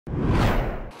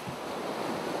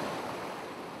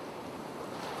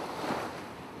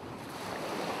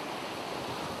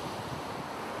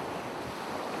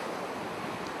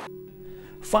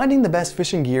Finding the best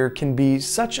fishing gear can be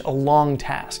such a long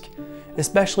task,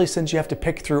 especially since you have to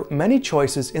pick through many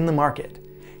choices in the market.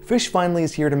 Fish Finally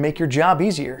is here to make your job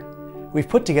easier. We've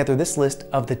put together this list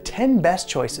of the 10 best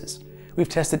choices. We've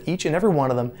tested each and every one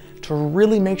of them to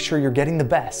really make sure you're getting the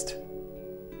best.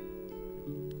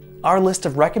 Our list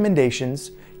of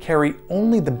recommendations carry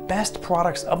only the best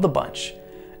products of the bunch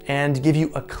and give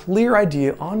you a clear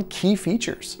idea on key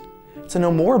features. To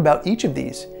know more about each of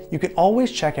these, you can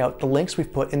always check out the links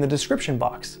we've put in the description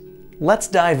box. Let's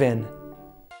dive in.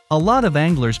 A lot of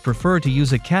anglers prefer to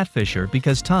use a catfisher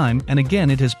because time and again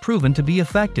it has proven to be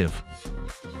effective.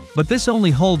 But this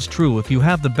only holds true if you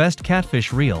have the best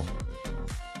catfish reel.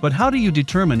 But how do you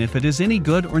determine if it is any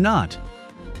good or not?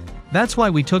 That's why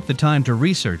we took the time to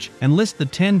research and list the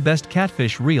 10 best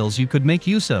catfish reels you could make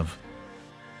use of.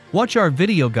 Watch our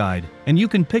video guide, and you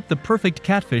can pick the perfect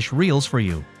catfish reels for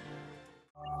you.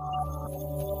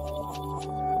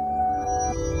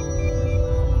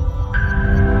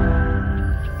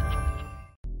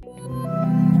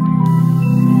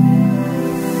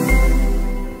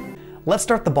 Let's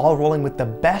start the ball rolling with the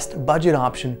best budget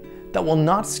option that will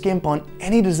not skimp on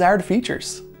any desired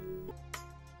features.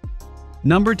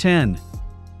 Number 10.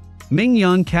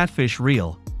 Ming Catfish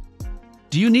Reel.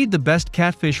 Do you need the best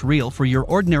catfish reel for your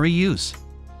ordinary use?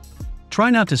 Try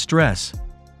not to stress.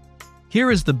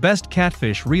 Here is the best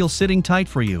catfish reel sitting tight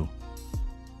for you.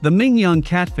 The Ming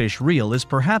Catfish Reel is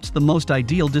perhaps the most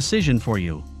ideal decision for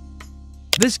you.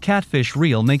 This catfish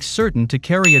reel makes certain to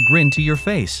carry a grin to your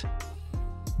face.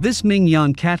 This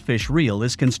Ming Catfish Reel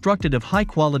is constructed of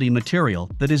high-quality material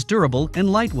that is durable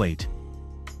and lightweight.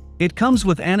 It comes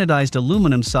with anodized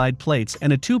aluminum side plates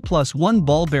and a 2+1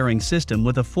 ball bearing system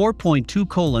with a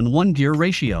 4.2:1 gear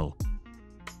ratio.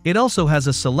 It also has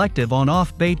a selective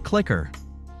on-off bait clicker.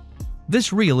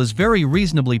 This reel is very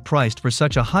reasonably priced for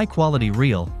such a high-quality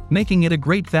reel, making it a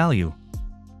great value.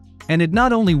 And it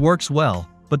not only works well,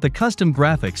 but the custom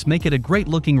graphics make it a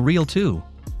great-looking reel too.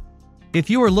 If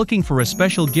you are looking for a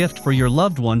special gift for your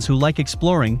loved ones who like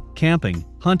exploring, camping,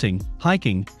 hunting,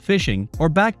 hiking, fishing, or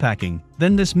backpacking,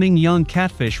 then this Ming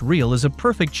Catfish Reel is a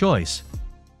perfect choice.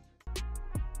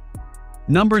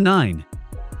 Number 9.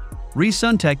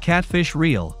 Resuntek Catfish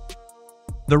Reel.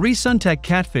 The Resuntek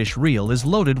Catfish Reel is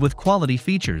loaded with quality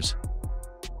features.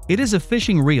 It is a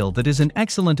fishing reel that is an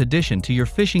excellent addition to your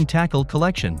fishing tackle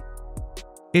collection.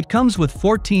 It comes with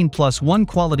 14+1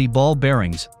 quality ball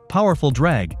bearings, powerful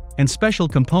drag, and special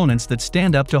components that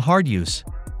stand up to hard use.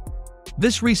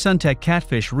 This Resuntek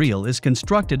Catfish Reel is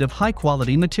constructed of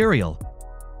high-quality material.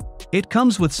 It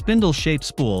comes with spindle-shaped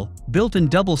spool, built-in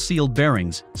double-sealed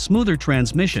bearings, smoother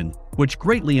transmission, which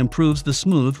greatly improves the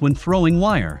smooth when throwing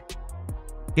wire.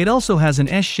 It also has an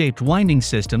S-shaped winding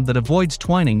system that avoids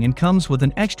twining and comes with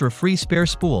an extra free spare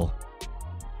spool.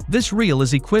 This reel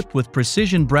is equipped with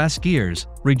precision brass gears,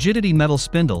 rigidity metal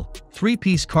spindle,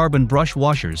 3-piece carbon brush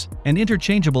washers, and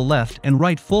interchangeable left and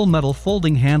right full metal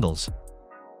folding handles.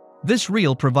 This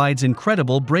reel provides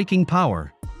incredible braking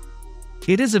power.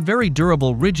 It is a very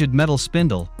durable rigid metal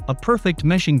spindle, a perfect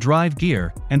meshing drive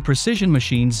gear, and precision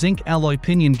machined zinc alloy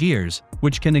pinion gears,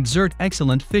 which can exert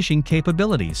excellent fishing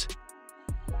capabilities.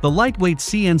 The lightweight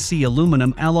CNC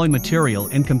aluminum alloy material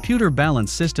and computer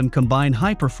balance system combine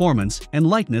high performance and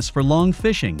lightness for long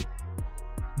fishing.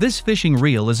 This fishing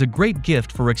reel is a great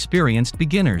gift for experienced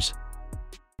beginners.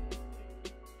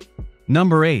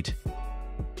 Number 8.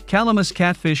 Calamus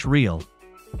Catfish Reel.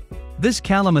 This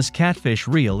Calamus Catfish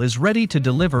Reel is ready to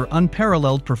deliver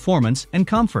unparalleled performance and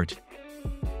comfort.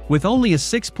 With only a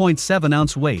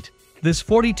 6.7-ounce weight, this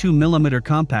 42mm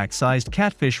compact-sized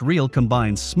catfish reel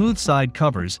combines smooth side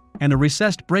covers and a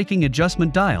recessed braking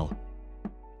adjustment dial.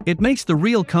 It makes the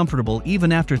reel comfortable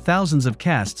even after thousands of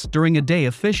casts during a day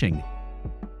of fishing.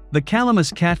 The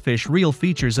Calamus Catfish Reel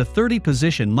features a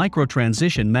 30-position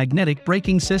micro-transition magnetic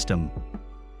braking system.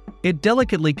 It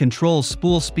delicately controls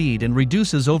spool speed and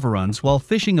reduces overruns while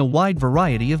fishing a wide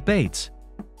variety of baits.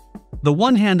 The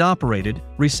one-hand-operated,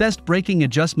 recessed braking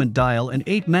adjustment dial and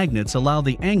 8 magnets allow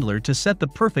the angler to set the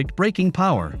perfect braking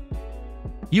power.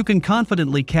 You can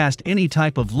confidently cast any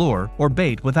type of lure or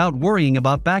bait without worrying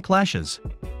about backlashes.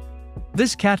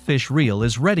 This catfish reel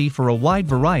is ready for a wide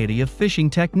variety of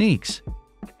fishing techniques.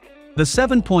 The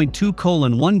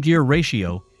 7.2:1 gear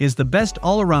ratio is the best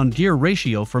all-around gear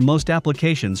ratio for most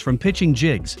applications, from pitching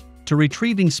jigs to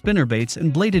retrieving spinnerbaits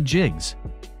and bladed jigs.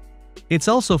 It's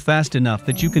also fast enough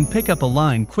that you can pick up a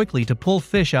line quickly to pull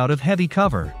fish out of heavy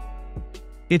cover.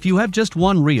 If you have just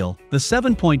one reel, the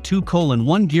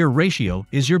 7.2:1 gear ratio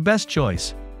is your best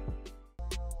choice.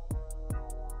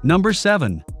 Number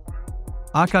 7.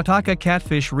 Akataka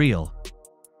Catfish Reel.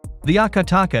 The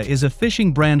Akataka is a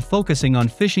fishing brand focusing on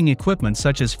fishing equipment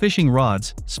such as fishing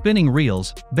rods, spinning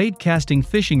reels, bait casting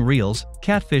fishing reels,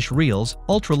 catfish reels,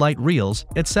 ultralight reels,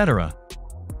 etc.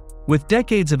 With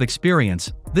decades of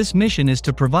experience, this mission is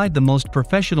to provide the most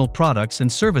professional products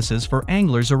and services for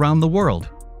anglers around the world.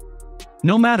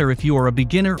 No matter if you are a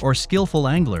beginner or skillful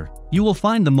angler, you will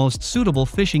find the most suitable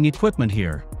fishing equipment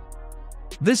here.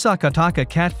 This Akataka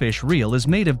catfish reel is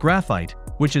made of graphite,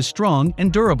 which is strong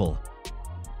and durable.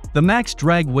 The max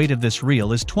drag weight of this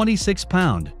reel is 26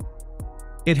 pounds.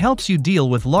 It helps you deal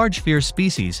with large fierce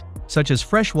species, such as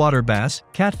freshwater bass,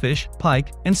 catfish,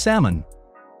 pike, and salmon.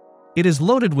 It is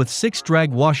loaded with 6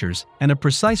 drag washers and a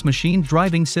precise machine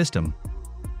driving system.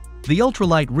 The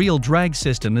ultralight reel drag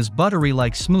system is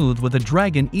buttery-like smooth with a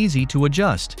drag and easy to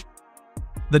adjust.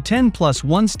 The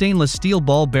 10+1 stainless steel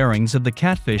ball bearings of the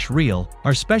catfish reel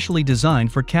are specially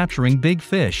designed for capturing big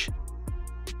fish.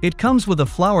 It comes with a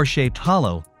flower-shaped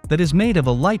hollow that is made of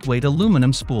a lightweight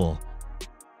aluminum spool.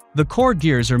 The core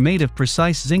gears are made of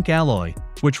precise zinc alloy,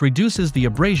 which reduces the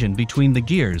abrasion between the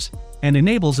gears and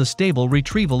enables a stable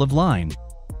retrieval of line.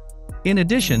 In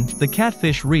addition, the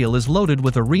catfish reel is loaded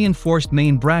with a reinforced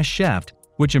main brass shaft,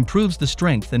 which improves the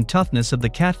strength and toughness of the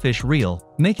catfish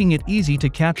reel, making it easy to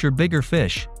capture bigger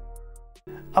fish.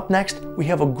 Up next, we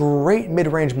have a great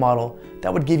mid-range model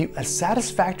that would give you a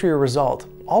satisfactory result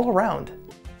all around.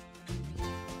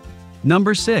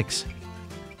 Number 6.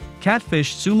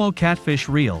 Catfish Sumo Catfish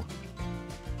Reel.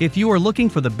 If you are looking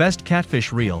for the best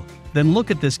catfish reel, then look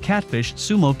at this Catfish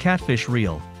Sumo Catfish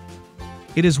Reel.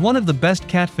 It is one of the best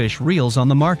catfish reels on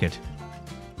the market.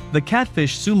 The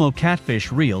Catfish Sumo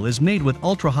Catfish Reel is made with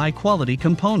ultra-high quality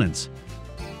components.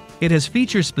 It has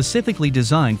features specifically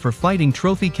designed for fighting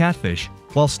trophy catfish,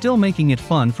 while still making it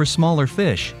fun for smaller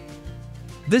fish.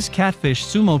 This Catfish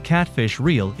Sumo Catfish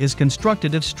Reel is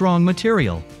constructed of strong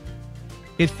material.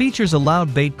 It features a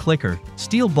loud bait clicker,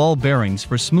 steel ball bearings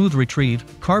for smooth retrieve,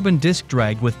 carbon disc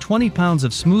drag with 20 pounds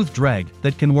of smooth drag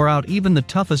that can wear out even the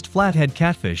toughest flathead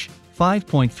catfish,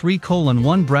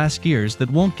 5.3:1 brass gears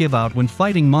that won't give out when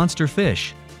fighting monster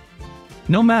fish.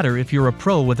 No matter if you're a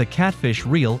pro with a catfish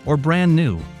reel or brand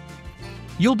new,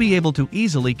 you'll be able to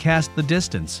easily cast the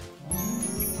distance.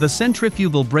 The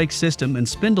centrifugal brake system and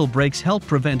spindle brakes help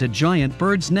prevent a giant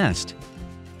bird's nest.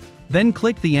 Then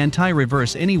click the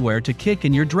anti-reverse anywhere to kick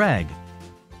in your drag.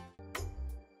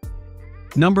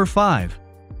 Number 5.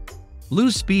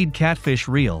 Lose Speed Catfish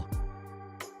Reel.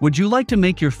 Would you like to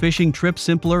make your fishing trip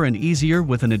simpler and easier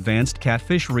with an advanced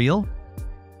catfish reel?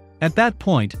 At that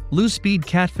point, Lose Speed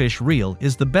Catfish Reel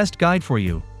is the best guide for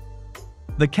you.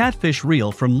 The catfish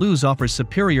reel from Lose offers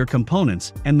superior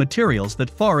components and materials that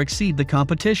far exceed the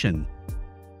competition.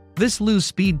 This Lose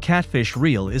Speed Catfish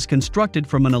Reel is constructed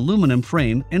from an aluminum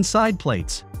frame and side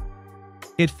plates.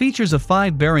 It features a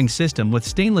 5-bearing system with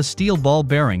stainless steel ball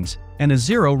bearings and a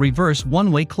 0 reverse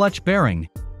one-way clutch bearing.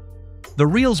 The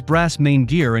reel's brass main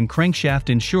gear and crankshaft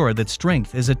ensure that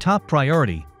strength is a top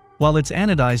priority, while its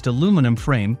anodized aluminum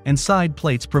frame and side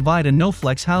plates provide a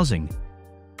no-flex housing.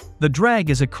 The drag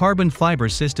is a carbon fiber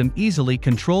system easily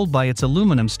controlled by its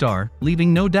aluminum star,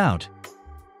 leaving no doubt.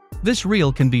 This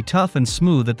reel can be tough and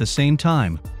smooth at the same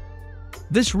time.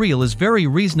 This reel is very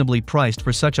reasonably priced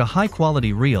for such a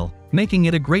high-quality reel, making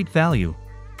it a great value.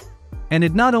 And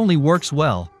it not only works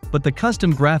well, but the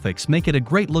custom graphics make it a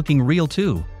great-looking reel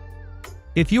too.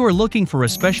 If you are looking for a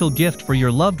special gift for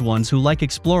your loved ones who like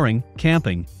exploring,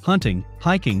 camping, hunting,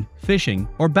 hiking, fishing,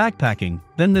 or backpacking,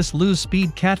 then this Lose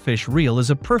Speed Catfish Reel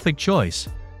is a perfect choice.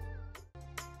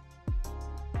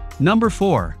 Number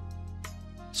 4.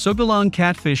 Sugalong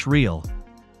Catfish Reel.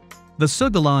 The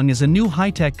Sugalong is a new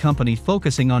high-tech company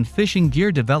focusing on fishing gear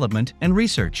development and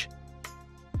research.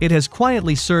 It has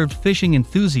quietly served fishing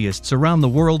enthusiasts around the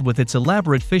world with its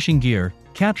elaborate fishing gear,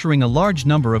 capturing a large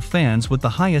number of fans with the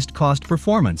highest cost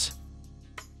performance.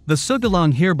 The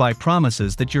Sugalong hereby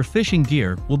promises that your fishing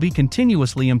gear will be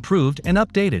continuously improved and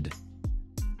updated.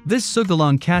 This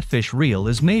Sugalong Catfish Reel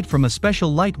is made from a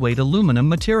special lightweight aluminum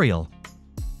material,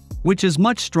 which is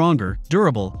much stronger,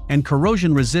 durable, and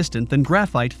corrosion-resistant than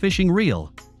graphite fishing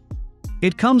reel.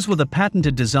 It comes with a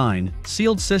patented design,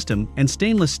 sealed system, and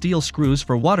stainless steel screws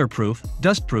for waterproof,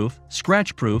 dustproof,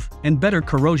 scratchproof, and better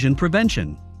corrosion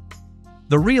prevention.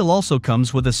 The reel also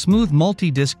comes with a smooth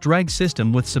multi-disc drag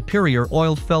system with superior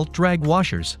oiled felt drag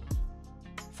washers.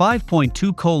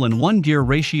 5.2:1 gear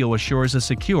ratio assures a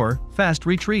secure, fast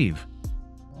retrieve.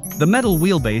 The metal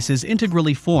wheelbase is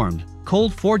integrally formed,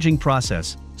 cold forging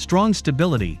process, strong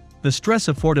stability. The stress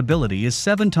affordability is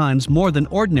 7 times more than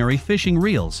ordinary fishing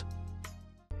reels.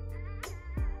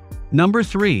 Number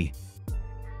 3.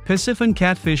 Piscifun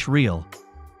Catfish Reel.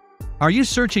 Are you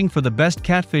searching for the best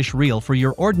catfish reel for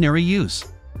your ordinary use?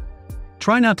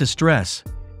 Try not to stress.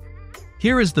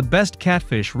 Here is the best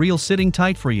catfish reel sitting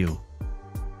tight for you.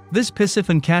 This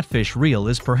Piscifun catfish reel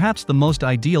is perhaps the most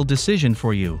ideal decision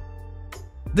for you.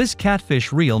 This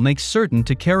catfish reel makes certain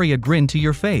to carry a grin to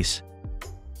your face.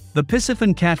 The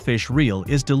Piscifun catfish reel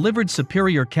is delivered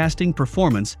superior casting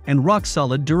performance and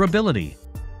rock-solid durability.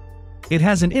 It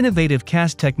has an innovative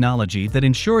cast technology that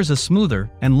ensures a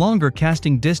smoother and longer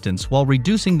casting distance while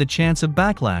reducing the chance of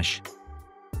backlash.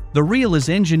 The reel is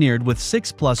engineered with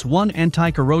 6+1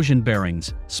 anti-corrosion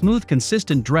bearings, smooth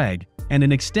consistent drag, and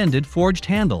an extended forged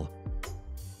handle.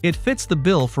 It fits the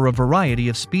bill for a variety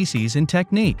of species and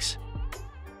techniques.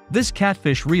 This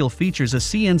catfish reel features a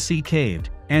CNC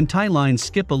caved, anti-line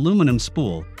skip aluminum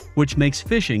spool, which makes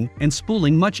fishing and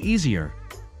spooling much easier.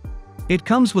 It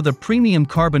comes with a premium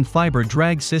carbon fiber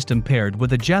drag system paired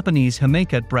with a Japanese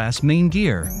Hamekat brass main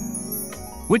gear,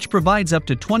 which provides up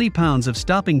to 20 pounds of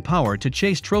stopping power to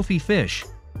chase trophy fish.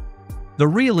 The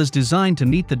reel is designed to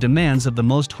meet the demands of the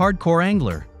most hardcore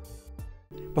angler.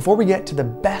 Before we get to the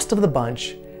best of the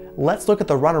bunch, let's look at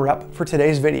the runner-up for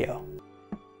today's video.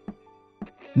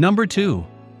 Number 2.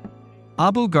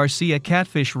 Abu Garcia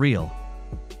Catfish Reel.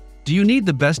 Do you need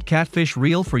the best catfish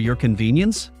reel for your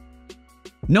convenience?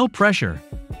 No pressure.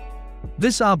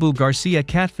 This Abu Garcia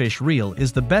catfish reel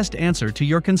is the best answer to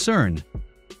your concern.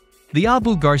 The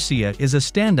Abu Garcia is a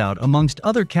standout amongst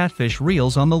other catfish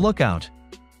reels on the lookout.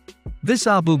 This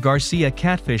Abu Garcia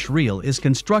catfish reel is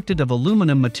constructed of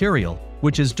aluminum material,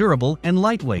 which is durable and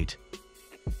lightweight.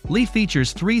 It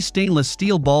features 3 stainless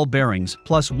steel ball bearings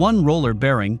plus 1 roller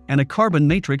bearing and a carbon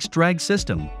matrix drag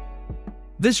system.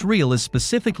 This reel is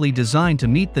specifically designed to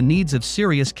meet the needs of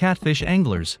serious catfish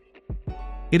anglers.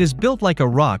 It is built like a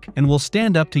rock and will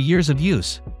stand up to years of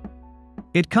use.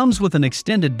 It comes with an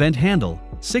extended bent handle,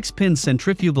 6-pin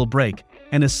centrifugal brake,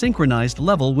 and a synchronized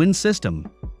level wind system.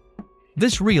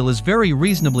 This reel is very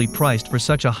reasonably priced for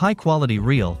such a high-quality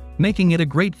reel, making it a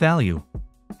great value.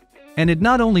 And it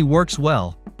not only works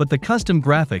well, but the custom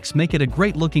graphics make it a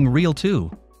great-looking reel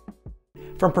too.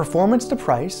 From performance to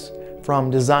price, from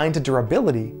design to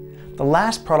durability, the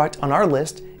last product on our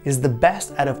list is the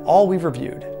best out of all we've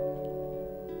reviewed.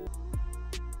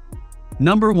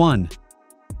 Number 1.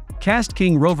 Cast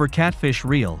King Rover Catfish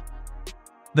Reel.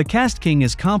 The Cast King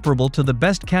is comparable to the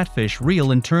best catfish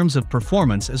reel in terms of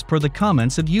performance as per the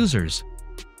comments of users.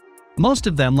 Most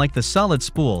of them like the solid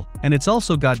spool, and it's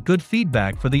also got good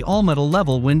feedback for the all-metal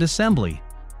level wind assembly.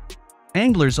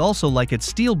 Anglers also like its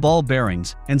steel ball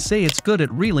bearings and say it's good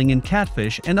at reeling in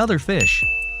catfish and other fish.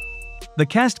 The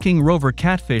Cast King Rover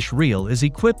Catfish Reel is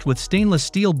equipped with stainless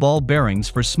steel ball bearings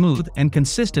for smooth and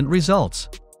consistent results.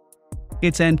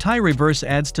 Its anti-reverse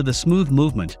adds to the smooth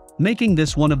movement, making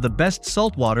this one of the best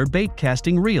saltwater bait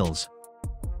casting reels.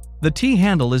 The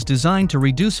T-handle is designed to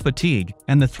reduce fatigue,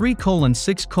 and the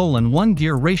 3:6:1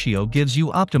 gear ratio gives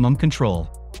you optimum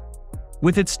control.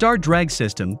 With its star drag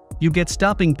system, you get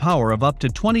stopping power of up to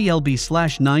 20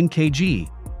 lb/9 kg,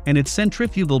 and its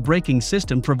centrifugal braking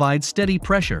system provides steady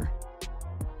pressure.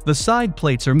 The side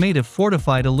plates are made of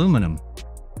fortified aluminum.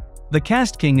 The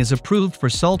Cast King is approved for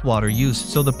saltwater use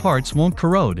so the parts won't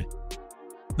corrode.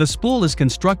 The spool is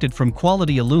constructed from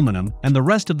quality aluminum and the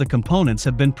rest of the components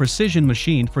have been precision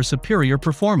machined for superior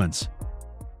performance.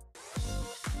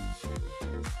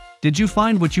 Did you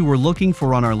find what you were looking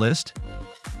for on our list?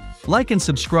 Like and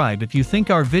subscribe if you think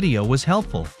our video was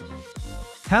helpful.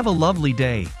 Have a lovely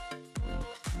day.